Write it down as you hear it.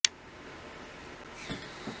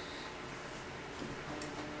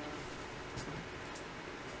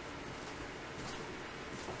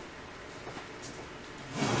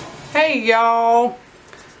Hey y'all!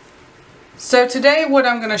 So today what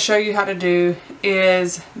I'm going to show you how to do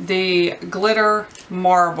is the glitter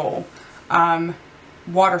marble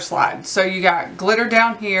water slide. So you got glitter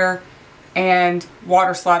down here and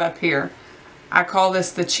water slide up here. I call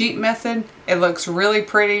this the cheat method. It looks really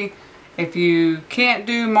pretty. If you can't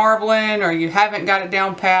do marbling or you haven't got it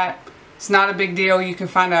down pat, it's not a big deal. You can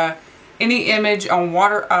find any image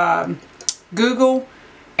on Google,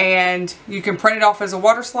 and you can print it off as a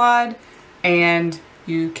water slide, and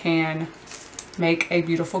you can make a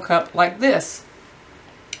beautiful cup like this.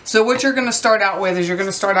 So what you're going to start out with is you're going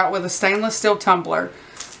to start out with a stainless steel tumbler.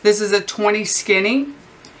 This is a 20 skinny.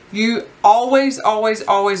 You always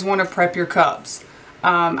want to prep your cups.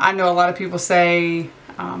 I know a lot of people say,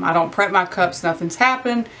 I don't prep my cups, nothing's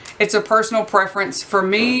happened. It's a personal preference. For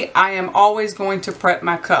me, I am always going to prep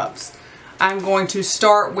my cups. I'm going to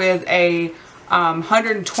start with a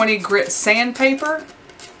 120 grit sandpaper,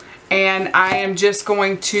 and I am just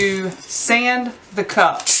going to sand the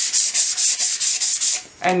cup.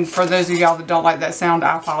 And for those of y'all that don't like that sound,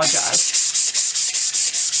 I apologize.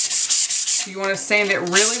 You want to sand it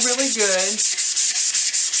really good.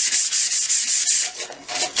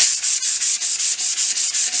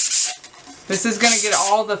 This is going to get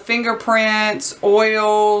all the fingerprints,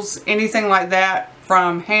 oils, anything like that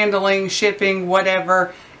from handling, shipping,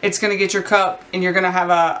 whatever. It's going to get your cup, and you're going to have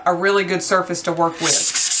a really good surface to work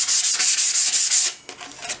with.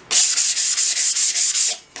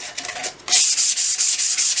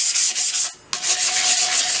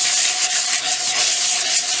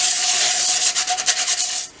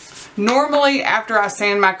 Normally, after I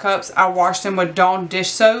sand my cups, I wash them with Dawn dish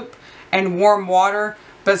soap and warm water.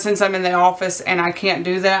 But since I'm in the office and I can't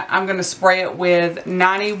do that, I'm going to spray it with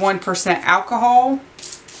 91% alcohol.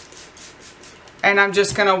 And I'm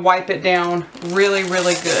just going to wipe it down really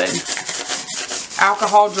good.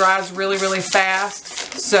 Alcohol dries really fast.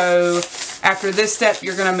 So after this step,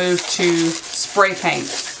 you're going to move to spray paint.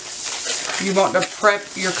 You want to prep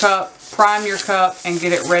your cup, prime your cup, and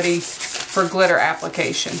get it ready for glitter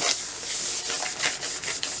application.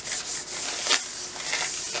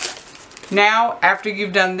 Now, after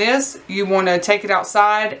you've done this, you want to take it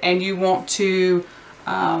outside and you want to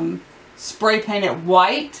spray paint it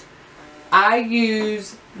white. I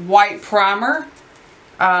use white primer.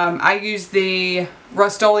 I use the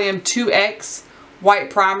Rust-Oleum 2X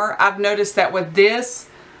white primer. I've noticed that with this,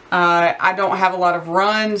 I don't have a lot of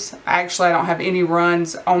runs. Actually, I don't have any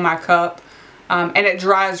runs on my cup. And it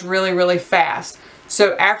dries really fast.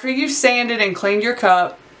 So after you've sanded and cleaned your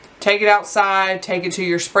cup, take it outside, take it to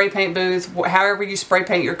your spray paint booth, however you spray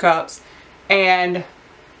paint your cups, and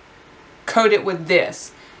coat it with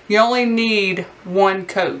this. You only need one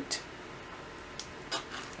coat.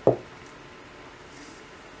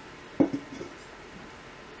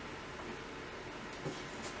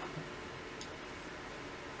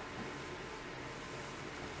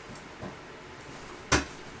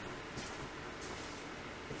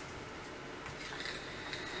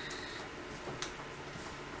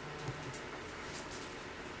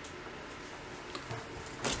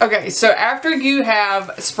 Okay, so after you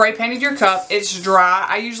have spray painted your cup, it's dry.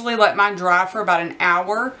 I usually let mine dry for about an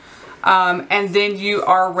hour, and then you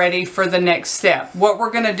are ready for the next step. What we're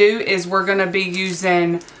going to do is we're going to be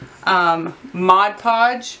using Mod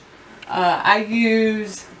Podge. I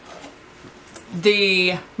use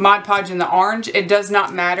the Mod Podge in the orange. It does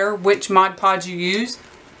not matter which Mod Podge you use.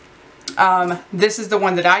 This is the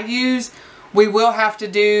one that I use. We will have to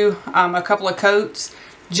do a couple of coats,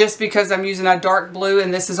 just because I'm using a dark blue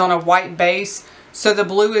and this is on a white base. So the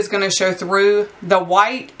blue is going to show through. The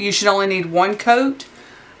white, you should only need one coat.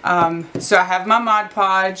 So I have my Mod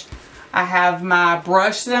Podge. I have my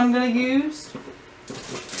brush that I'm going to use,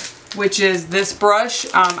 which is this brush.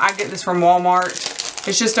 I get this from Walmart.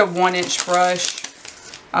 It's just a 1-inch brush.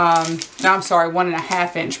 No, I'm sorry,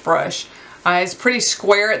 1.5-inch brush. It's pretty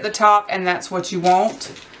square at the top, and that's what you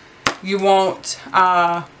want. You want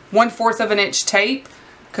 1/4 of an inch tape,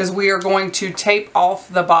 because we are going to tape off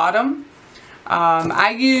the bottom.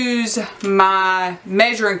 I use my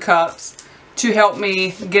measuring cups to help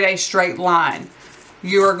me get a straight line.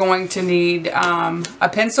 You are going to need a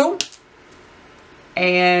pencil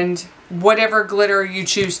and whatever glitter you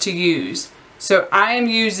choose to use. So I am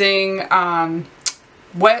using Krewe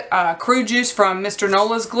juice from Mr.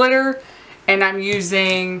 Nolas glitter, and I'm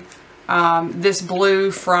using this blue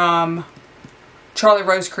from Charlie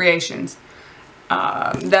Rose Creations.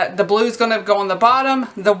 The blue is going to go on the bottom,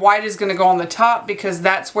 the white is going to go on the top, because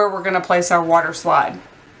that's where we're going to place our water slide.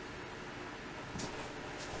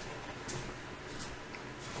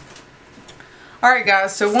 Alright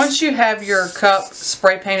guys, so once you have your cup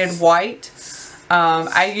spray painted white,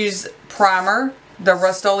 I use primer, the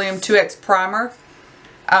Rust-Oleum 2X primer.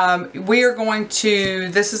 We are going to,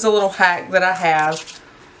 this is a little hack that I have.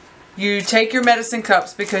 You take your medicine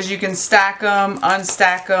cups, because you can stack them,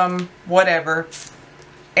 unstack them, whatever.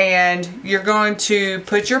 And you're going to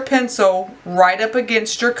put your pencil right up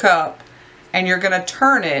against your cup, and you're going to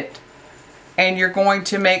turn it, and you're going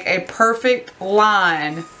to make a perfect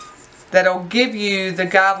line that'll give you the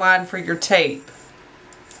guideline for your tape.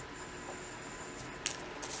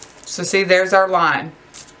 So see, there's our line.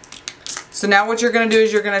 So now what you're going to do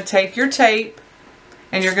is you're going to take your tape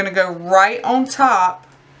and you're going to go right on top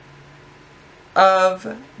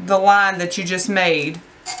of the line that you just made.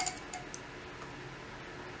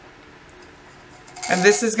 And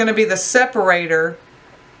this is going to be the separator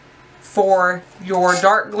for your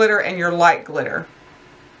dark glitter and your light glitter.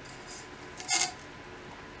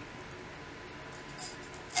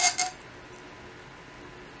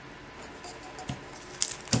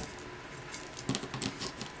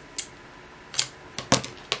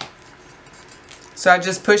 So I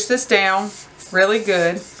just push this down really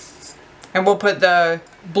good, and we'll put the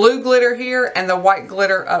blue glitter here and the white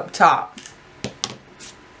glitter up top.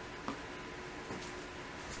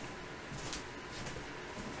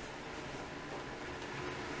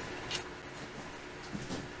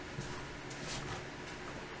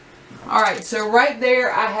 Alright, so right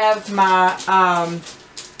there I have my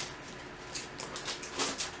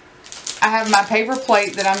paper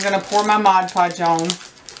plate that I'm going to pour my Mod Podge on.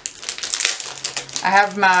 I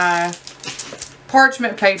have my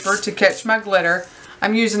parchment paper to catch my glitter.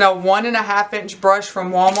 I'm using a 1.5 inch brush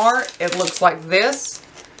from Walmart. It looks like this.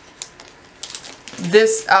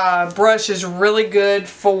 This brush is really good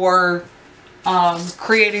for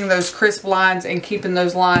creating those crisp lines and keeping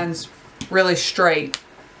those lines really straight.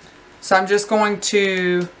 So I'm just going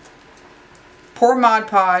to pour Mod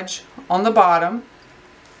Podge on the bottom.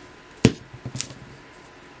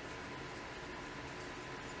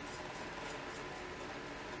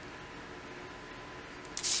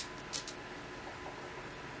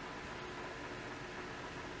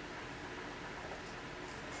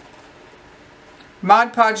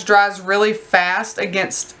 Mod Podge dries really fast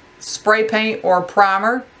against spray paint or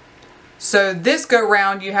primer. So this go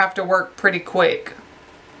round you have to work pretty quick.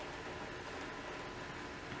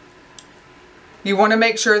 You want to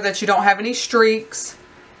make sure that you don't have any streaks.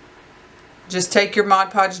 Just take your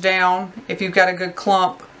Mod Podge down. If you've got a good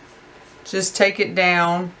clump, just take it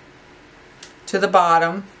down to the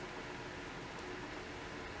bottom.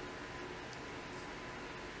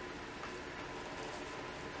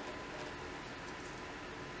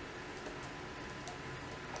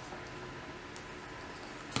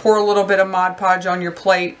 Pour a little bit of Mod Podge on your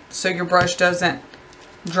plate so your brush doesn't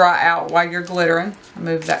dry out while you're glittering. I'll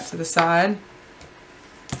move that to the side.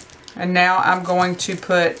 And now I'm going to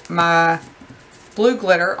put my blue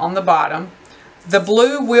glitter on the bottom. The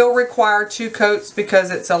blue will require 2 coats because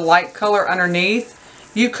it's a light color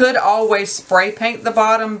underneath. You could always spray paint the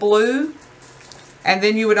bottom blue, and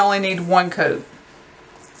then you would only need 1 coat.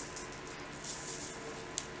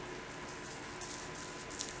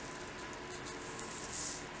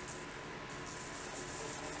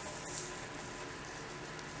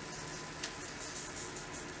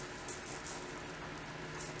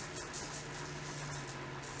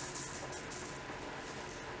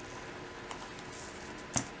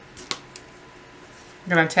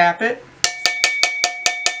 I'm going to tap it.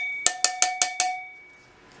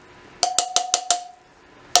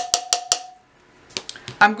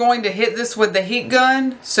 I'm going to hit this with the heat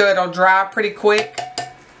gun so it'll dry pretty quick,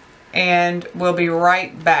 and we'll be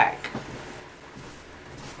right back.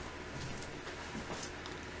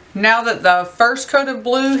 Now that the first coat of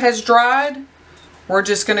blue has dried, we're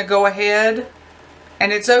just going to go ahead,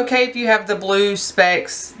 and it's okay if you have the blue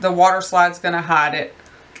specks, the water slide's going to hide it.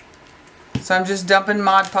 So I'm just dumping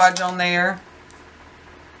Mod Podge on there.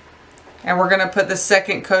 And we're going to put the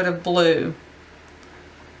second coat of blue.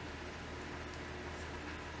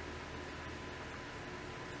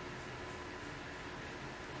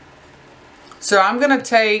 So I'm going to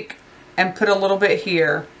take and put a little bit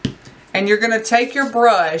here. And you're going to take your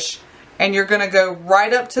brush and you're going to go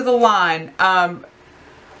right up to the line.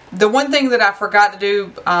 The one thing that I forgot to do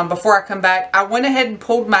before I come back, I went ahead and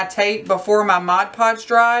pulled my tape before my Mod Podge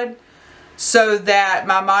dried, so that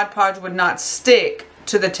my Mod Podge would not stick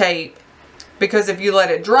to the tape, because if you let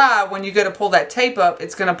it dry, when you go to pull that tape up,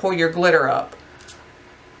 it's going to pull your glitter up.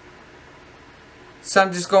 So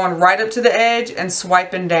I'm just going right up to the edge and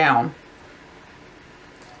swiping down.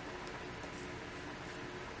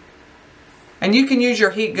 And you can use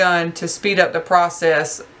your heat gun to speed up the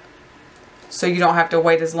process so you don't have to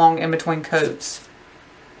wait as long in between coats.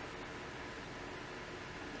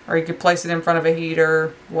 Or you could place it in front of a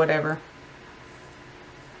heater, whatever.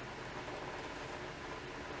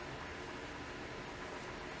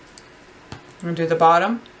 I'm going to do the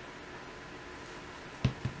bottom.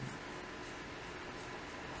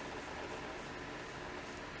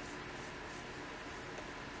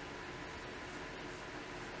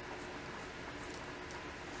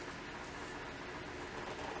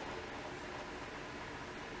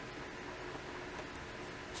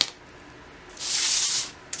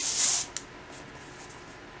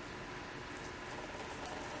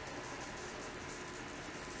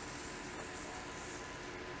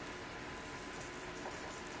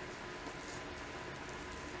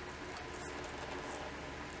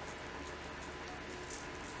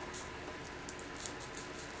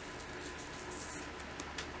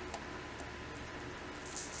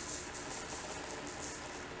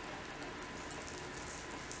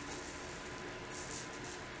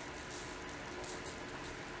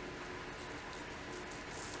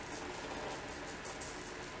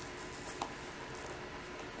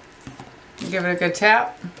 Give it a good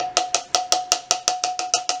tap.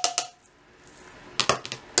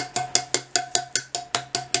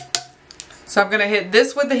 So I'm going to hit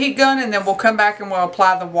this with the heat gun, and then we'll come back and we'll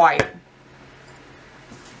apply the white.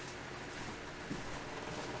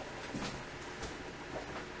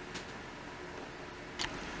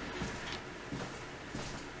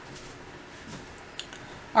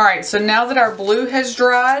 Alright, so now that our blue has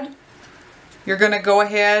dried, you're going to go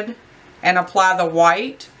ahead and apply the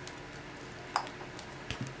white.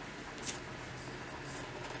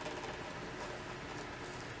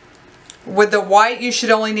 With the white, you should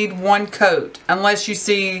only need one coat, unless you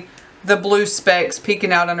see the blue specks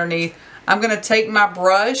peeking out underneath. I'm going to take my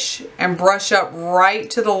brush and brush up right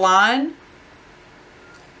to the line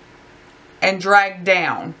and drag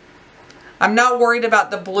down. I'm not worried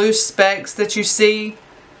about the blue specks that you see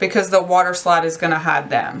because the water slide is going to hide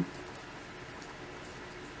them.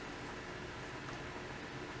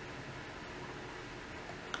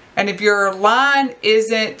 And if your line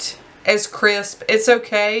isn't as crisp, it's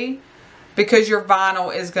okay, because your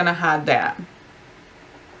vinyl is going to hide that.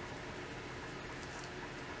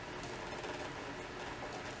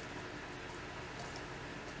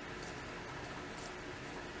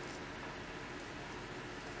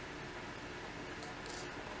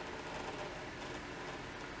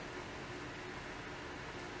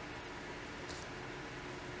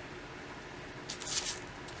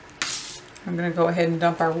 I'm going to go ahead and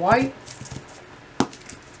dump our white.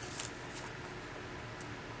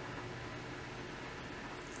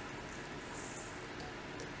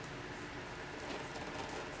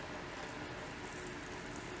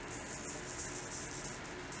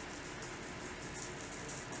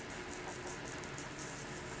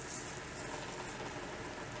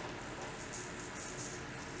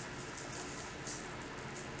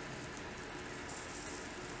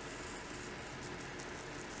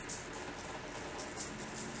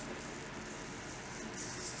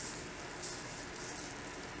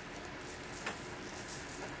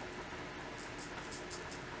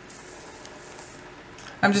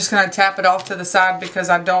 I'm just going to tap it off to the side because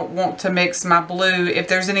I don't want to mix my blue. If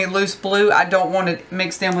there's any loose blue, I don't want it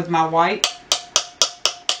mixed in with my white.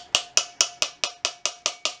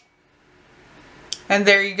 And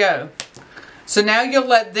there you go. So now you'll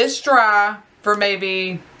let this dry for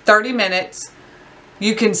maybe 30 minutes.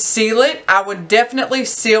 You can seal it. I would definitely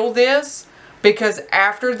seal this, because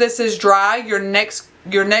after this is dry, your next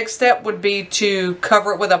step would be to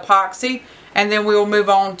cover it with epoxy, and then we will move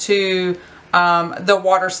on to the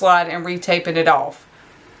water slide and retaping it off.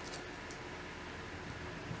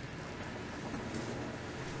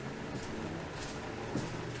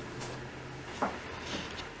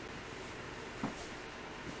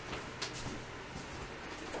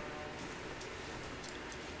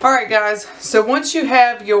 Alright guys, so once you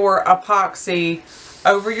have your epoxy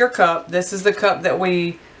over your cup, this is the cup that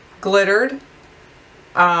we glittered,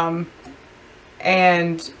 and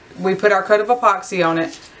we put our coat of epoxy on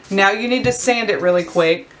it. Now you need to sand it really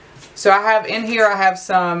quick. So I have in here, I have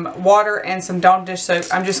some water and some Dawn dish soap.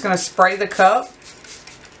 I'm just going to spray the cup.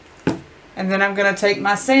 And then I'm going to take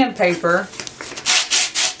my sandpaper.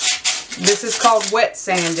 This is called wet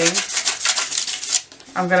sanding.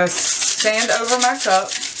 I'm going to sand over my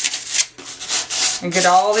cup and get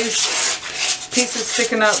all these pieces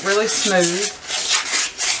sticking up really smooth.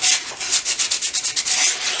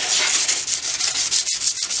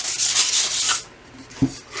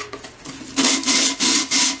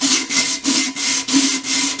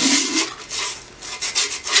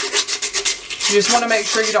 You just want to make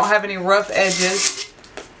sure you don't have any rough edges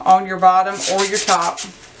on your bottom or your top.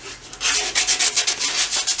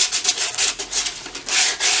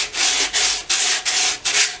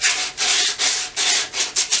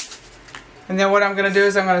 And then what I'm going to do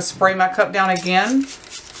is I'm going to spray my cup down again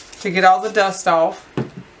to get all the dust off.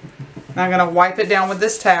 And I'm going to wipe it down with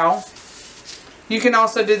this towel. You can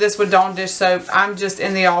also do this with Dawn dish soap. I'm just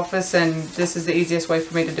in the office and this is the easiest way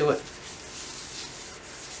for me to do it.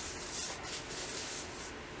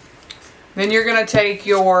 Then you're going to take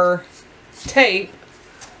your tape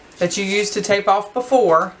that you used to tape off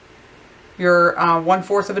before, your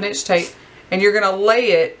 1/4 of an inch tape, and you're going to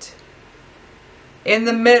lay it in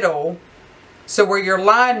the middle. So where your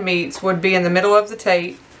line meets would be in the middle of the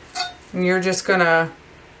tape. And you're just going to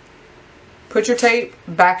put your tape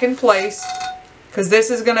back in place, because this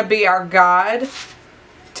is going to be our guide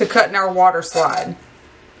to cutting our water slide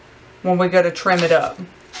when we go to trim it up.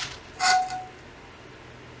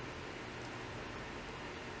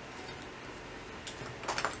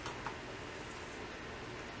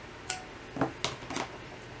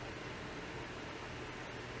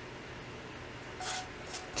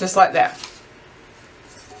 Just like that.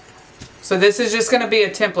 So this is just going to be a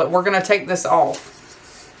template. We're going to take this off.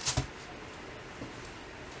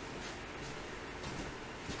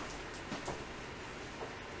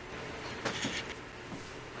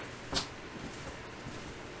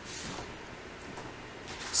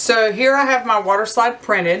 So here I have my water slide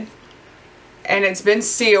printed and it's been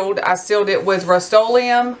sealed. I sealed it with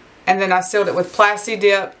Rust-Oleum, and then I sealed it with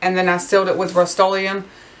Plasti-Dip, and then I sealed it with Rust-Oleum,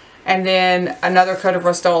 and then another coat of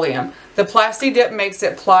Rust-Oleum. The Plasti-Dip makes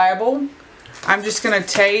it pliable. I'm just going to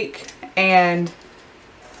take and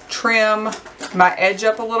trim my edge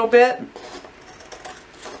up a little bit.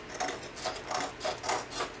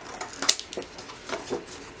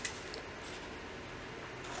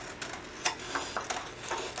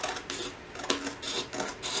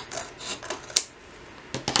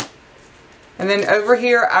 And then over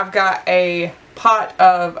here I've got a pot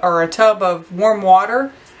of, or a tub of warm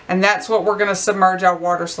water, and that's what we're going to submerge our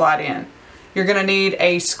water slide in. You're going to need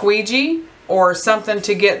a squeegee or something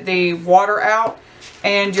to get the water out,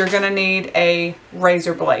 and you're going to need a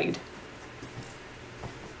razor blade.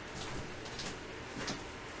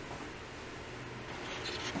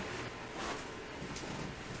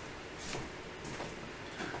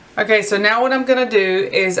 Okay, so now what I'm going to do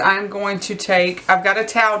is I'm going to take, I've got a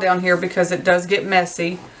towel down here because it does get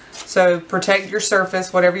messy. So protect your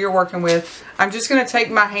surface, whatever you're working with. I'm just going to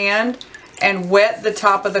take my hand and wet the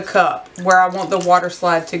top of the cup where I want the water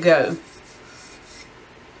slide to go.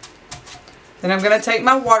 Then I'm going to take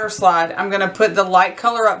my water slide. I'm going to put the light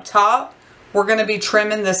color up top. We're going to be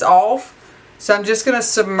trimming this off. So I'm just going to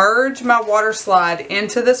submerge my water slide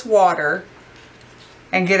into this water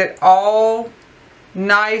and get it all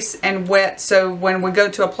nice and wet, so when we go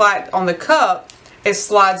to apply it on the cup, it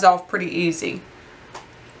slides off pretty easy.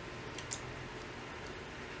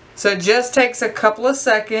 So it just takes a couple of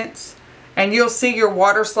seconds and you'll see your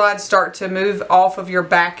water slide start to move off of your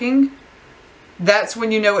backing. That's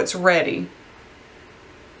when you know it's ready.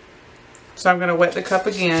 So I'm going to wet the cup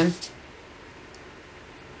again.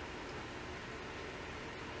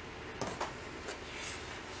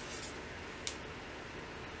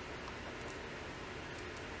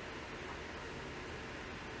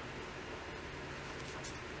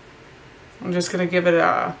 I'm just going to give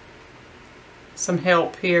it some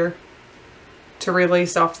help here to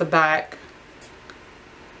release off the back.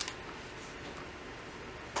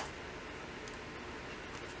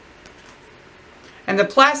 And the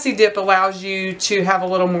Plasti-Dip allows you to have a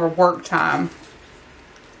little more work time.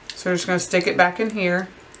 So we're just going to stick it back in here.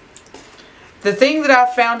 The thing that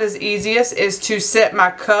I've found is easiest is to set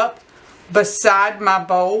my cup beside my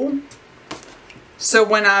bowl. So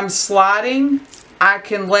when I'm sliding, I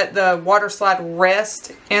can let the water slide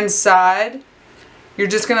rest inside. You're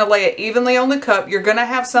just going to lay it evenly on the cup. You're going to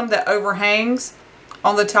have some that overhangs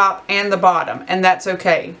on the top and the bottom, and that's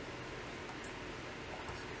okay.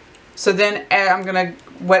 So then I'm going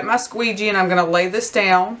to wet my squeegee and I'm going to lay this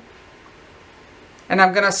down. And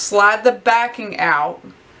I'm going to slide the backing out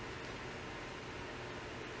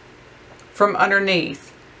from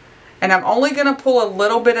underneath. And I'm only going to pull a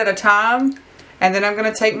little bit at a time. And then I'm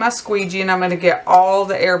going to take my squeegee and I'm going to get all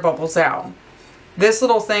the air bubbles out. This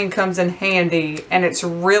little thing comes in handy, and it's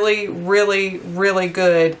really, really, really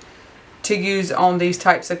good to use on these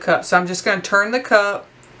types of cups. So I'm just going to turn the cup.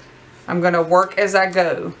 I'm going to work as I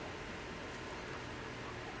go.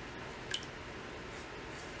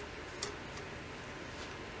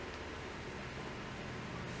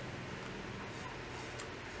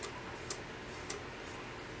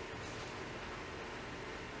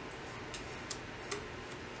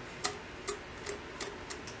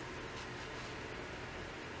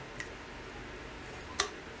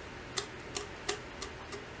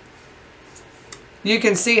 You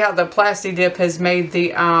can see how the Plasti Dip has made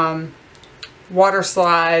the water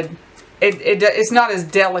slide. It's not as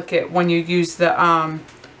delicate when you use the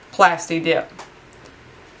Plasti Dip.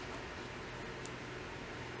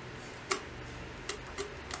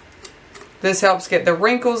 This helps get the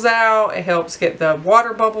wrinkles out. It helps get the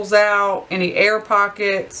water bubbles out, any air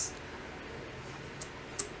pockets.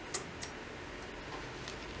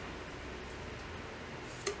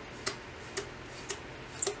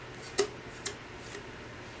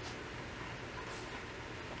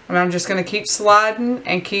 And I'm just going to keep sliding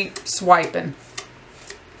and keep swiping.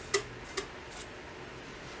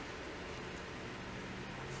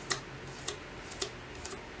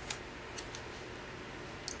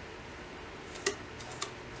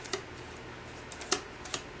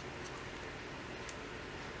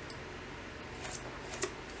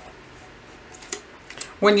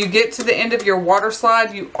 When you get to the end of your water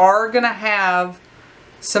slide, you are going to have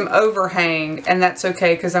some overhang, and that's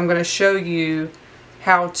okay because I'm going to show you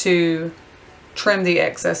how to trim the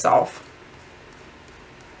excess off.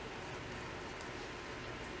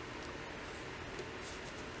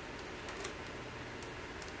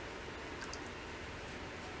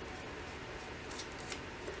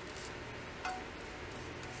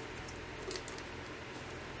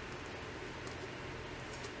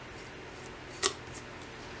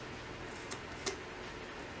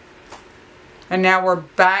 And now we're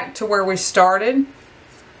back to where we started.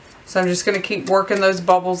 So I'm just going to keep working those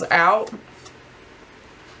bubbles out.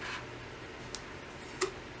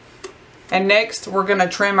 And next we're going to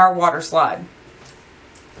trim our water slide.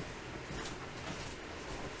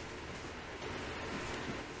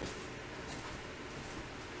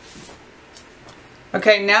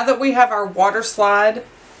 Okay, now that we have our water slide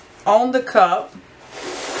on the cup,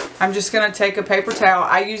 I'm just going to take a paper towel.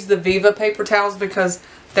 I use the Viva paper towels because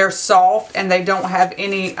they're soft and they don't have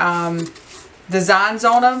any designs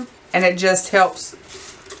on them, and it just helps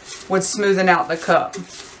with smoothing out the cup.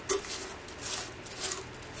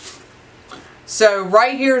 So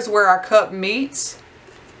right here is where our cup meets,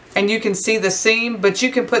 and you can see the seam, but you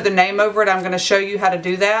can put the name over it. I'm going to show you how to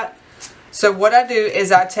do that. So what I do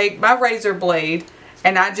is I take my razor blade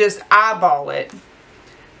and I just eyeball it.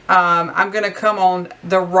 I'm going to come on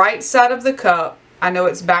the right side of the cup. I know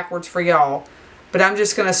it's backwards for y'all, but I'm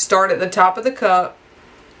just going to start at the top of the cup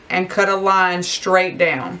and cut a line straight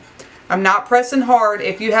down. I'm not pressing hard.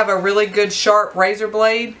 If you have a really good sharp razor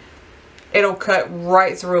blade, it'll cut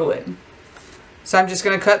right through it. So I'm just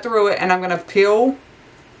going to cut through it, and I'm going to peel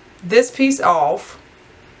this piece off.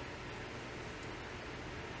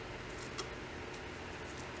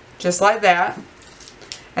 Just like that.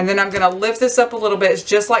 And then I'm going to lift this up a little bit. It's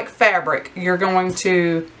just like fabric. You're going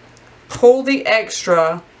to pull the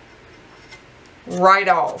extra right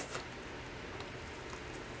off.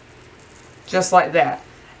 Just like that.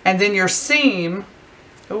 And then your seam,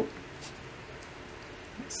 oh,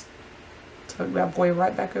 let's tuck that boy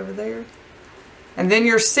right back over there. And then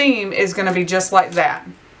your seam is going to be just like that.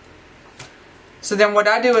 So then what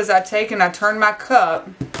I do is I take and I turn my cup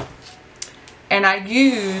and I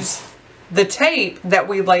use the tape that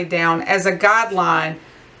we laid down as a guideline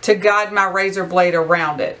to guide my razor blade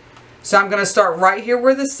around it. So I'm going to start right here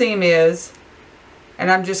where the seam is, and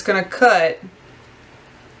I'm just going to cut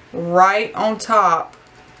right on top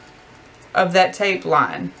of that tape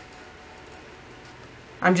line.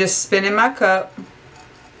 I'm just spinning my cup.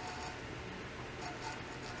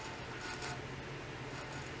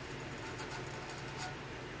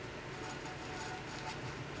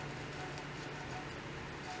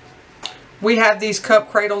 We have these cup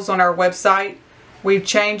cradles on our website. We've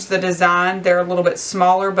changed the design. They're a little bit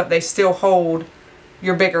smaller, but they still hold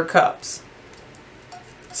your bigger cups.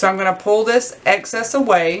 So I'm going to pull this excess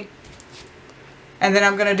away. And then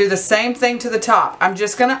I'm going to do the same thing to the top. I'm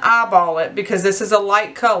just going to eyeball it because this is a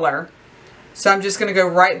light color. So I'm just going to go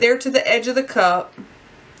right there to the edge of the cup.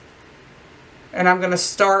 And I'm going to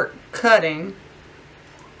start cutting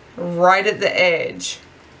right at the edge.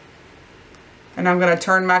 And I'm going to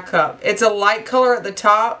turn my cup. It's a light color at the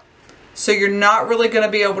top, so you're not really going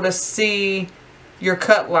to be able to see your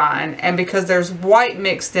cut line. And because there's white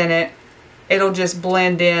mixed in it, it'll just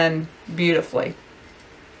blend in beautifully.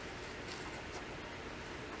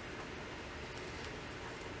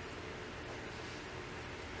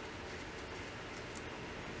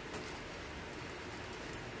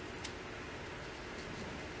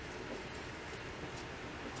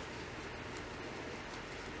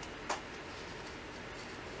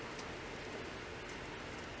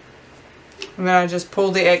 And then I just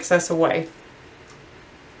pull the excess away.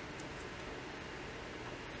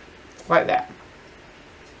 Like that.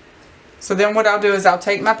 So then what I'll do is I'll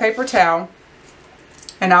take my paper towel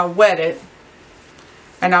and I'll wet it,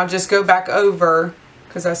 and I'll just go back over,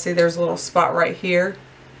 because I see there's a little spot right here.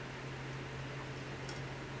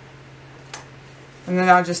 And then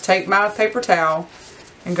I'll just take my paper towel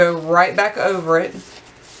and go right back over it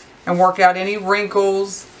and work out any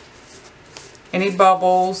wrinkles, any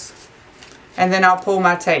bubbles, and then I'll pull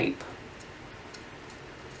my tape.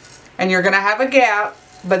 And you're going to have a gap,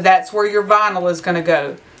 but that's where your vinyl is going to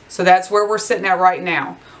go. So that's where we're sitting at right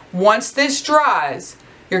now. Once this dries,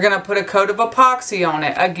 you're going to put a coat of epoxy on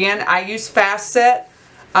it. Again, I use fast set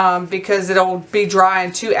because it'll be dry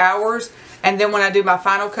in 2 hours. And then when I do my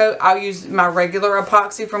final coat, I'll use my regular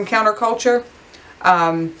epoxy from Counterculture.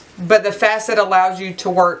 But the fast set allows you to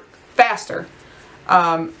work faster.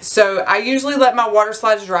 So I usually let my water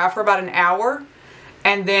slides dry for about an hour,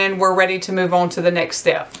 and then we're ready to move on to the next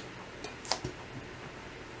step.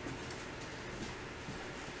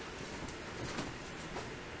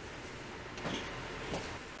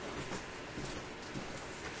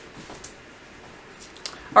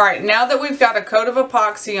 Alright, now that we've got a coat of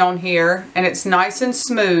epoxy on here and it's nice and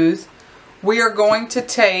smooth, we are going to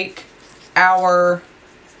take our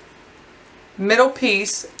middle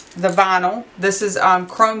piece, the vinyl. This is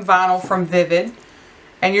chrome vinyl from Vivid.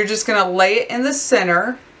 And you're just going to lay it in the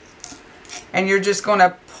center. And you're just going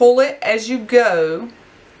to pull it as you go.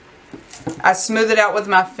 I smooth it out with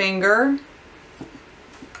my finger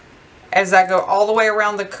as I go all the way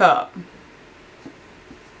around the cup.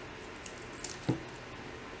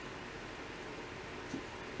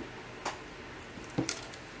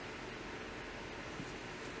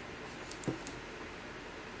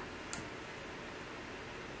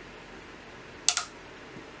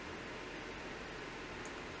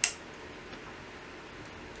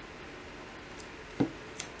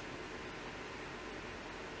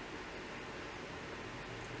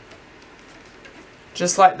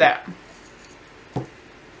 Just like that.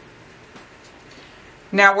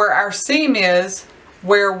 Now where our seam is,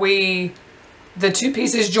 where the two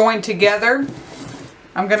pieces join together,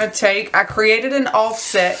 I'm going to take, I created an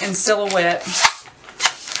offset in Silhouette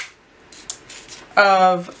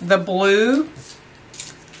of the blue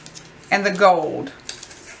and the gold.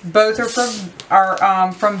 Both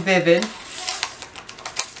are from Vivid.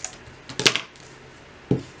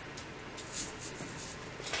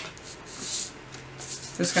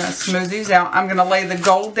 Just going to smooth these out. I'm going to lay the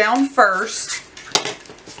gold down first,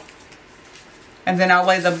 and then I'll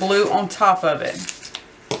lay the blue on top of it.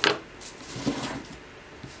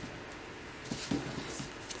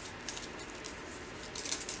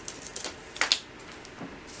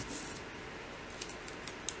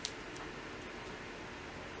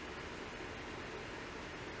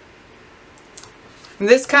 And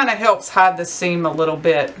this kind of helps hide the seam a little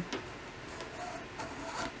bit.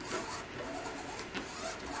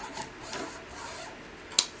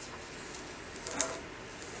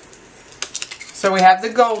 So we have the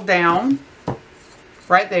gold down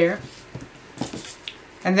right there.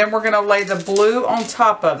 And then we're going to lay the blue on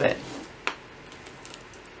top of it.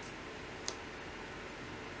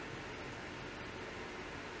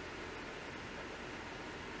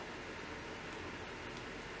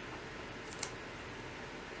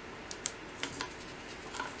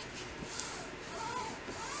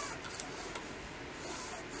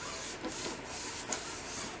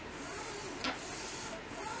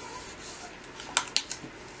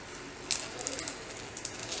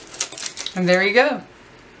 And there you go.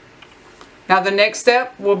 Now the next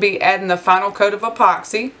step will be adding the final coat of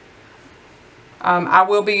epoxy. I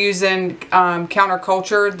will be using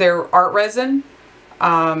Counterculture, their art resin.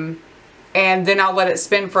 And then I'll let it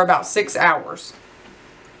spin for about 6 hours.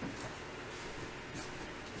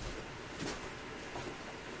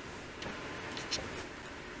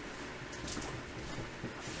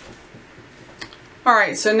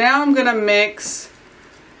 Alright, so now I'm going to mix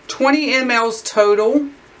 20 mLs total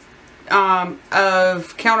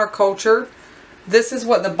of Counterculture. This is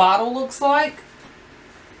what the bottle looks like.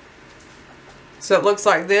 So it looks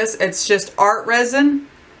like this. It's just art resin.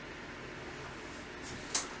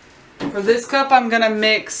 For this cup I'm going to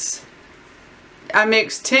mix, I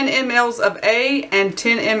mixed 10 mLs of A and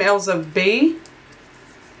 10 mLs of B.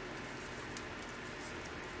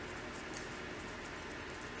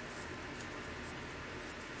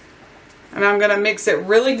 And I'm going to mix it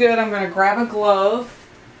really good. I'm going to grab a glove.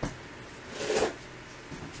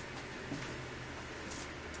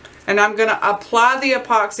 And I'm going to apply the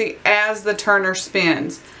epoxy as the turner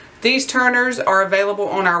spins. These turners are available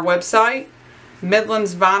on our website,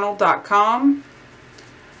 midlandsvinyl.com.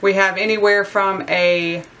 We have anywhere from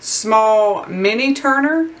a small mini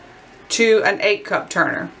turner to an 8-cup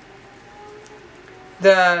turner.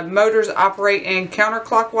 The motors operate in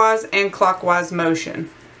counterclockwise and clockwise motion.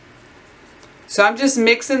 So I'm just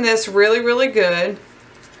mixing this really, really good.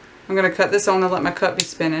 I'm going to cut this on and let my cup be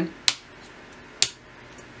spinning.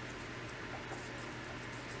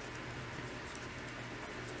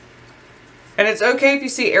 And it's okay if you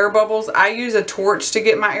see air bubbles. I use a torch to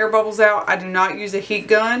get my air bubbles out. I do not use a heat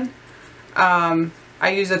gun. I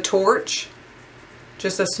use a torch,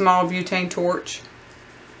 just a small butane torch.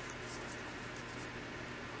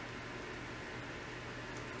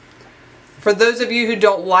 For those of you who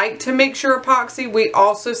don't like to mix your epoxy, we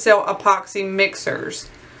also sell epoxy mixers.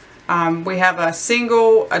 We have a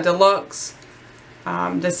single, a deluxe.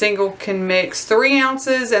 The single can mix 3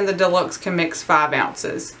 ounces and the deluxe can mix 5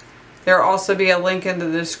 ounces. There will also be a link in the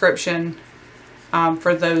description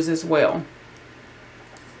for those as well.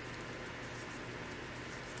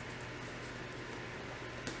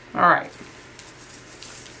 Alright.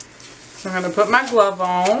 So I'm going to put my glove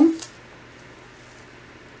on.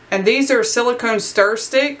 And these are silicone stir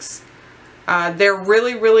sticks. They're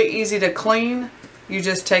really, really easy to clean. You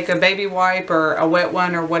just take a baby wipe or a wet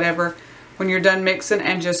one or whatever when you're done mixing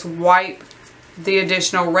and just wipe the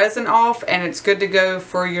additional resin off, and it's good to go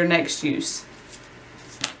for your next use.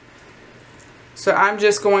 So I'm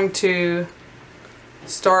just going to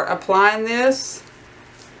start applying this.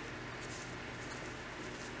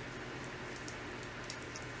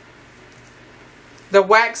 The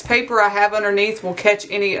wax paper I have underneath will catch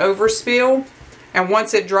any overspill, and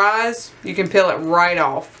once it dries you can peel it right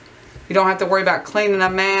off. You don't have to worry about cleaning a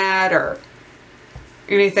mat or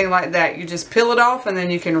anything like that. You just peel it off and then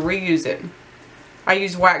you can reuse it. I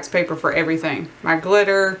use wax paper for everything. My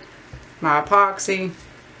glitter, my epoxy.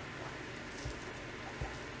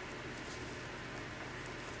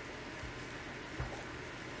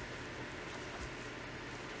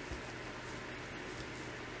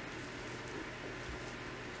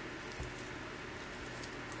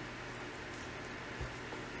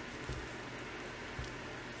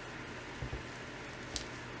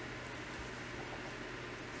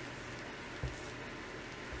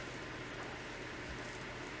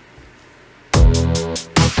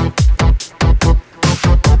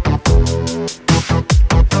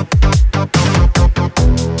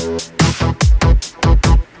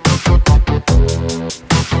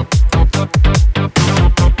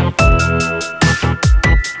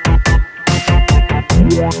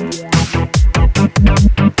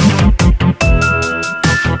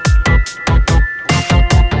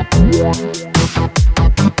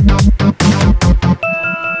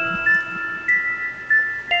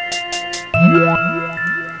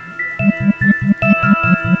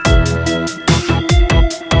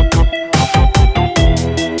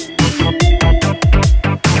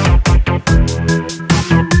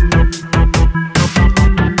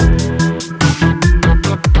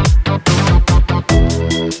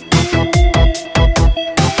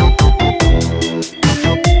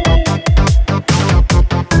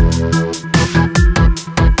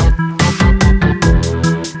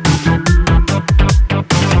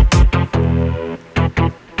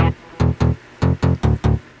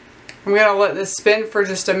 I'm going to let this spin for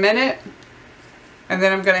just a minute, and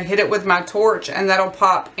then I'm going to hit it with my torch, and that'll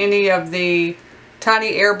pop any of the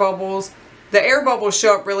tiny air bubbles. The air bubbles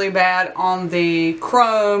show up really bad on the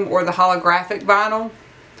chrome or the holographic vinyl.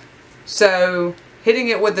 So hitting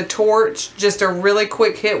it with the torch, just a really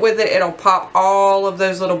quick hit with it, it'll pop all of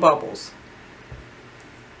those little bubbles.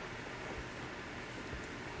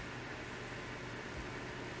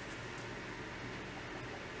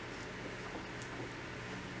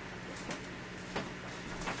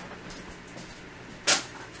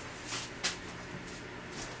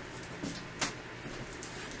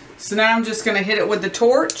 So now I'm just going to hit it with the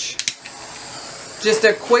torch. Just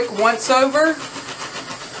a quick once over.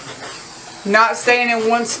 Not staying in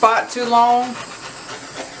one spot too long.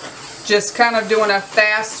 Just kind of doing a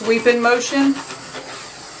fast sweeping motion.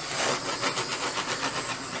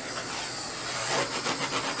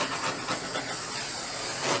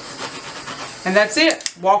 And that's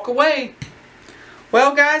it. Walk away.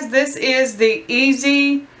 Well guys, this is the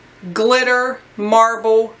Easy Glitter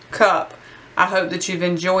Marble Cup. I hope that you've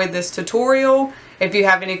enjoyed this tutorial. If you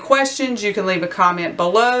have any questions, you can leave a comment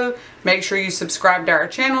below. Make sure you subscribe to our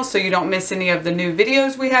channel so you don't miss any of the new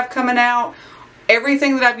videos we have coming out.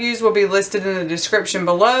 Everything that I've used will be listed in the description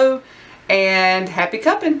below. And happy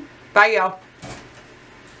cupping. Bye y'all.